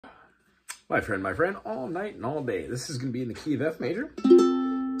my friend, all night and all day. This is going to be in the key of F major.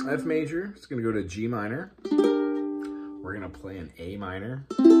 F major, it's going to go to G minor. We're going to play an A minor.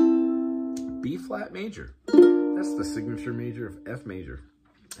 B flat major. That's the signature major of F major.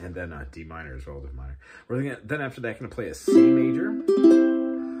 And then D minor is relative minor. Then after that, going to play a C major.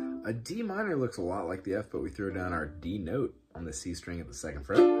 A D minor looks a lot like the F, but we throw down our D note on the C string at the 2nd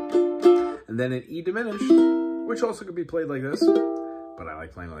fret. And then an E diminished, which also could be played like this. But I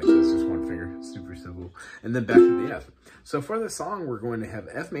like playing like this, just one finger, super simple. And then back to the F. So for this song, we're going to have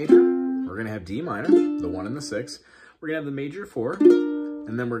F major, we're going to have D minor, the 1 and the 6. We're going to have the major 4,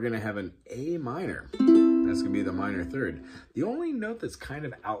 and then we're going to have an A minor. That's going to be the minor 3rd. The only note that's kind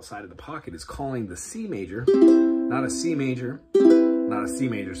of outside of the pocket is calling the C major, not a C major, not a C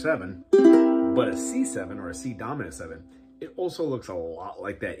major 7, but a C7 or a C dominant 7. It also looks a lot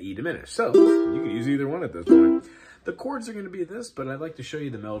like that E diminished. So you can use either one at this point. The chords are going to be this, but I'd like to show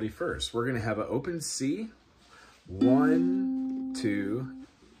you the melody first. We're going to have an open C, 1, 2,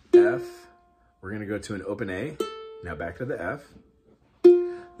 F. We're going to go to an open A. Now back to the F.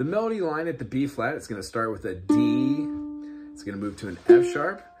 The melody line at the B flat, it's going to start with a D. It's going to move to an F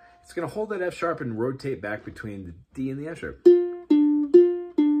sharp. It's going to hold that F sharp and rotate back between the D and the F sharp.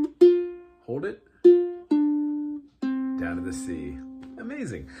 Hold it. Down to the C.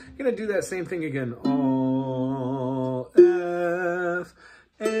 Amazing. You're going to do that same thing again. All F,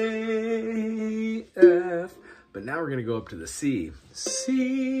 A, F. But now we're going to go up to the C.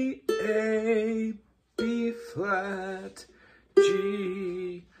 C, A, B flat,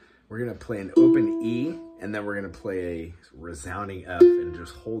 G. We're going to play an open E, and then we're going to play a resounding F and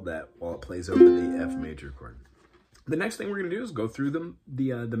just hold that while it plays over the F major chord. The next thing we're going to do is go through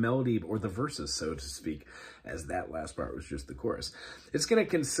the melody, or the verses, so to speak, as that last part was just the chorus. It's going to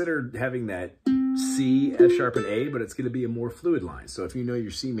consider having that C, F sharp, and A, but it's going to be a more fluid line. So if you know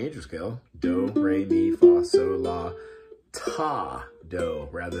your C major scale, do, re, mi, fa, sol, la, ta, do,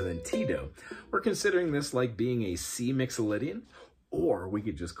 rather than ti, do. We're considering this like being a C mixolydian, or we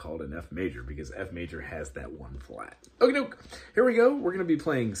could just call it an F major, because F major has that 1 flat. Okay, doke. Here we go. We're going to be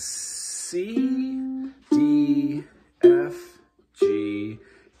playing C, D, F, G,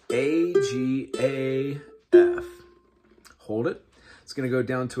 A, G, A, F. Hold it. It's going to go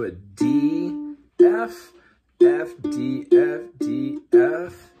down to a D, F, F, D, F, D,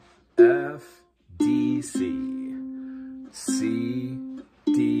 F, F, D, C. C,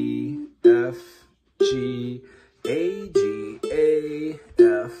 D, F, G, A, G, A,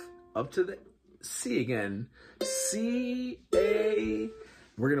 F. Up to the C again. C, A.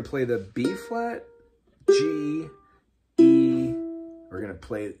 We're going to play the B flat, G, E. We're going to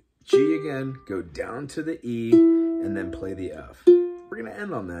play G again, go down to the E, and then play the F. We're going to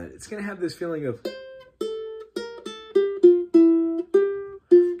end on that. It's going to have this feeling of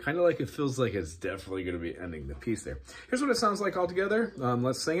kind of like it feels like it's definitely going to be ending the piece there. Here's what it sounds like all together.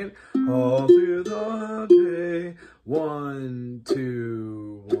 Let's sing it. All through the day, 1,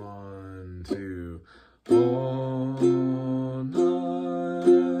 2, 1, 2, all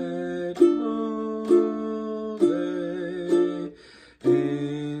night, all day,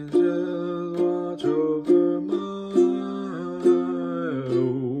 angels watch over my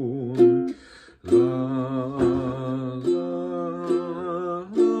own. La,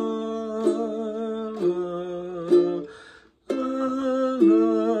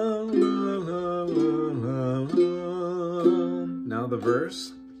 la, now the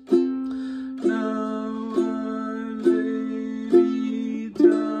verse. Now I lay me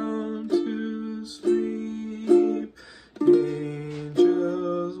down to sleep.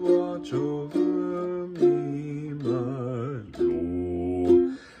 Angels watch over me, my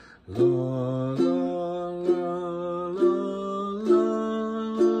Lord. La, la, la, la,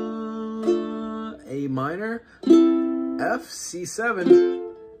 la. A minor, F, C7.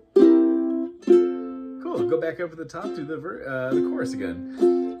 Cool. Go back over the top to the chorus again.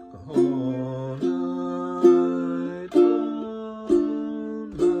 All night, la, la,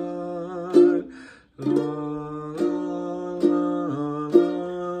 la,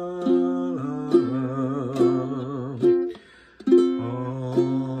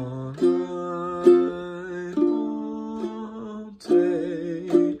 all night, all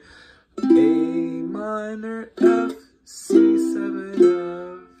day. A minor, F, C7,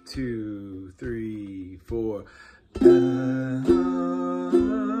 F, 2, 3, 4,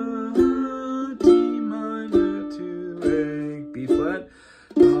 D minor to A, B flat,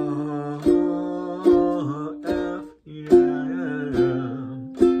 F, yeah,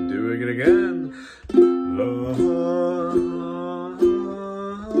 doing it again, la, la, la, la,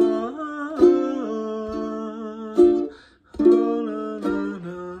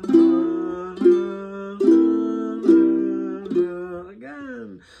 la.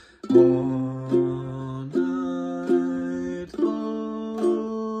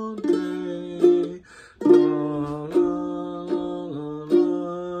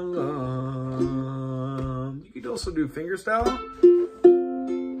 also do finger style.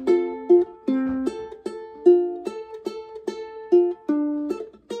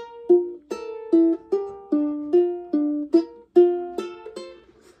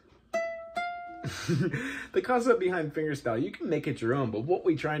 The concept behind fingerstyle, you can make it your own, but what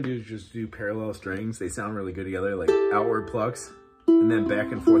we try and do is just do parallel strings. They sound really good together, like outward plucks, and then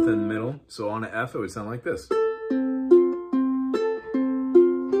back and forth in the middle. So on an F, it would sound like this.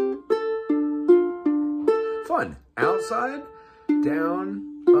 Fun. Outside,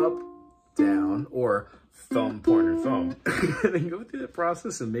 down, up, down, or thumb, pointer, thumb. And then go through the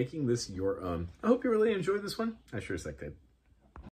process of making this your own. I hope you really enjoyed this one. I sure as heck did.